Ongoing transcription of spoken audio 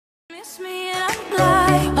Miss me and I'm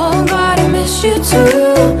like, oh God, I miss you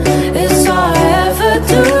too. It's all I ever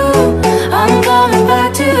do. I'm coming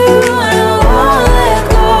back to you and I won't let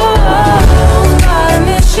go. Oh God, I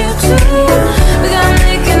miss you too. We got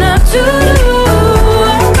making up to do.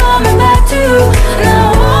 I'm coming back to you and I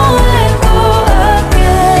won't let go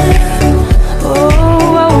again.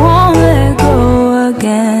 Oh, I won't let go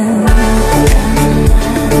again.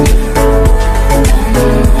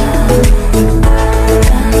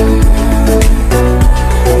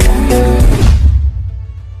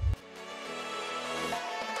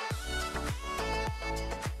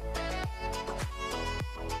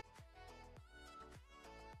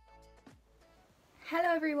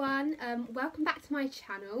 Hello everyone, welcome back to my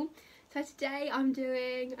channel. So today I'm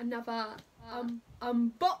doing another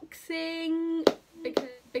unboxing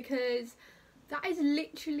because that is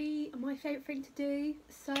literally my favourite thing to do,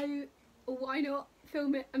 so why not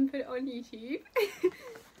film it and put it on YouTube.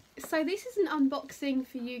 So this is an unboxing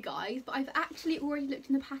for you guys, but I've actually already looked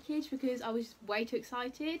in the package because I was way too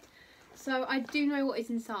excited. So I do know what is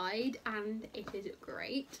inside and it is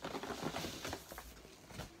great.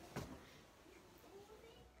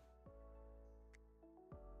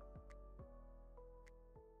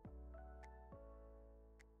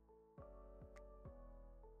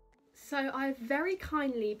 So I've very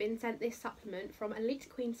kindly been sent this supplement from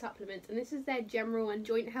Equine supplements, and this is their general and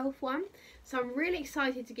joint health one. So I'm really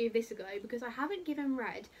excited to give this a go because I haven't given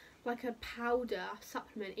Red like a powder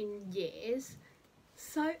supplement in years.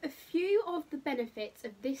 So a few of the benefits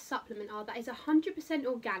of this supplement are that it's 100%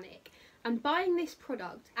 organic, and buying this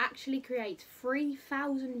product actually creates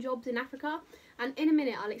 3,000 jobs in Africa, and in a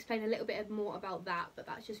minute I'll explain a little bit more about that, but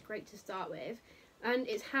that's just great to start with. And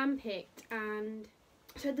it's hand-picked, and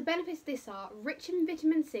so the benefits of this are rich in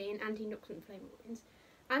vitamin C and antioxidant flavonoids,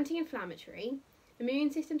 anti-inflammatory,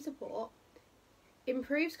 immune system support,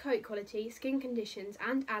 improves coat quality, skin conditions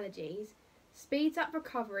and allergies, speeds up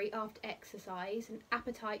recovery after exercise, and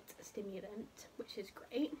appetite stimulant, which is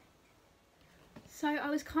great. So I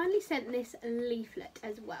was kindly sent this leaflet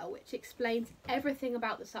as well, which explains everything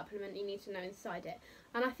about the supplement you need to know inside it.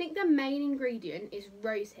 And I think the main ingredient is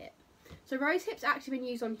rosehip. So rosehip's actually been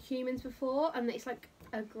used on humans before, and it's like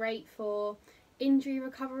great for injury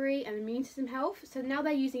recovery and immune system health. So now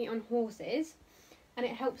they're using it on horses, and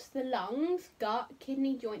it helps the lungs, gut,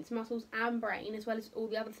 kidney, joints, muscles and brain, as well as all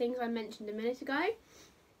the other things I mentioned a minute ago.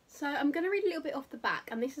 So I'm going to read a little bit off the back,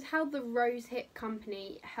 and this is how the Rosehip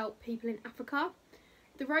Company help people in Africa.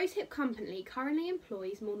 The Rosehip Company currently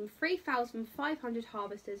employs more than 3,500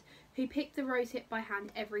 harvesters who pick the rosehip by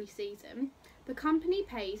hand every season. The company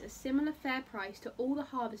pays a similar fair price to all the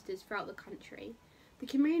harvesters throughout the country. The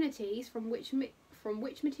communities from which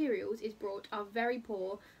materials is brought are very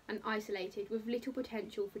poor and isolated, with little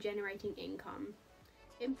potential for generating income.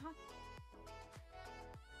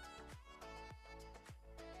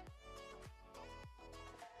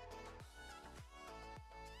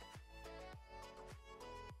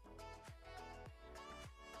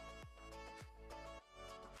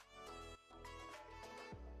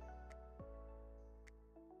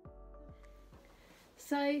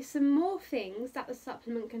 So some more things that the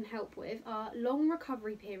supplement can help with are long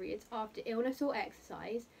recovery periods after illness or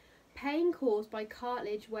exercise, pain caused by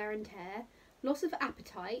cartilage wear and tear, loss of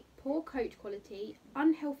appetite, poor coat quality,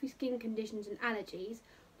 unhealthy skin conditions and allergies,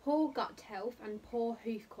 poor gut health and poor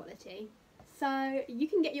hoof quality. So you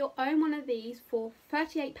can get your own one of these for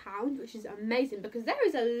 £38, which is amazing because there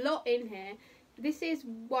is a lot in here. This is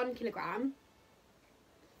 1 kilogram.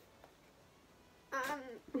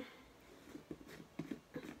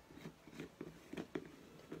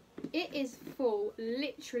 It is full,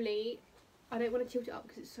 literally. I don't want to tilt it up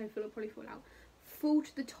because it's so full, it'll probably fall out. Full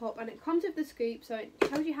to the top, and it comes with the scoop, so it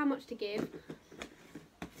tells you how much to give,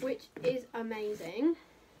 which is amazing.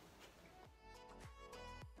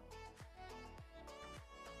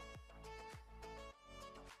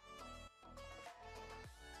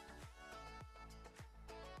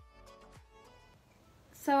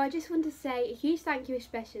 So I just want to say a huge thank you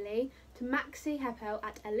especially to Maxi Heppel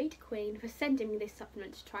at Equine for sending me this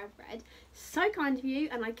supplement to try with Red. So kind of you,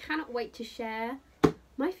 and I cannot wait to share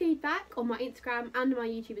my feedback on my Instagram and my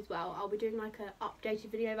YouTube as well. I'll be doing like an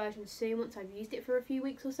updated video version soon once I've used it for a few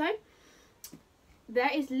weeks or so.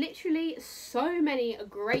 There is literally so many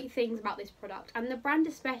great things about this product, and the brand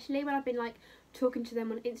especially, when I've been like talking to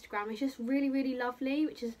them on Instagram, is just really lovely,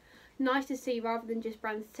 which is nice to see rather than just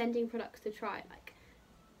brands sending products to try. Like,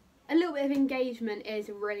 a little bit of engagement is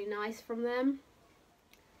really nice from them.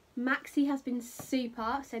 Maxi has been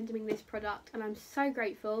super sending me this product, and I'm so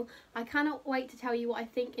grateful. I cannot wait to tell you what I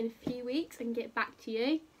think in a few weeks and get back to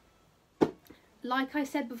you. like I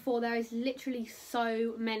said before, there is literally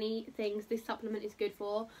so many things this supplement is good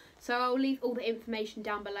for. So I'll leave all the information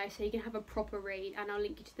down below so you can have a proper read, and I'll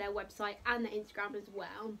link you to their website and their Instagram as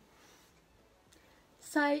well.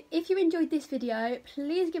 So if you enjoyed this video,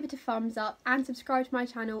 please give it a thumbs up and subscribe to my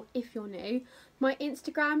channel if you're new. My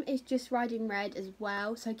Instagram is justridingred as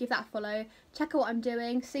well, so give that a follow. Check out what I'm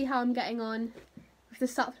doing, see how I'm getting on with the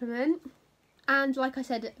supplement. And like I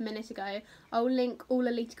said a minute ago, I'll link all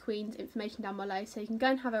Elite Equine's information down below so you can go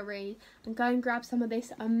and have a read and go and grab some of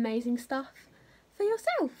this amazing stuff for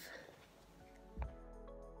yourself.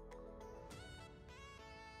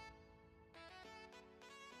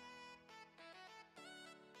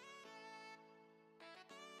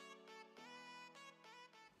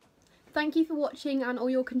 Thank you for watching and all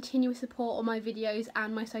your continuous support on my videos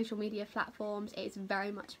and my social media platforms. It's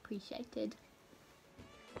very much appreciated.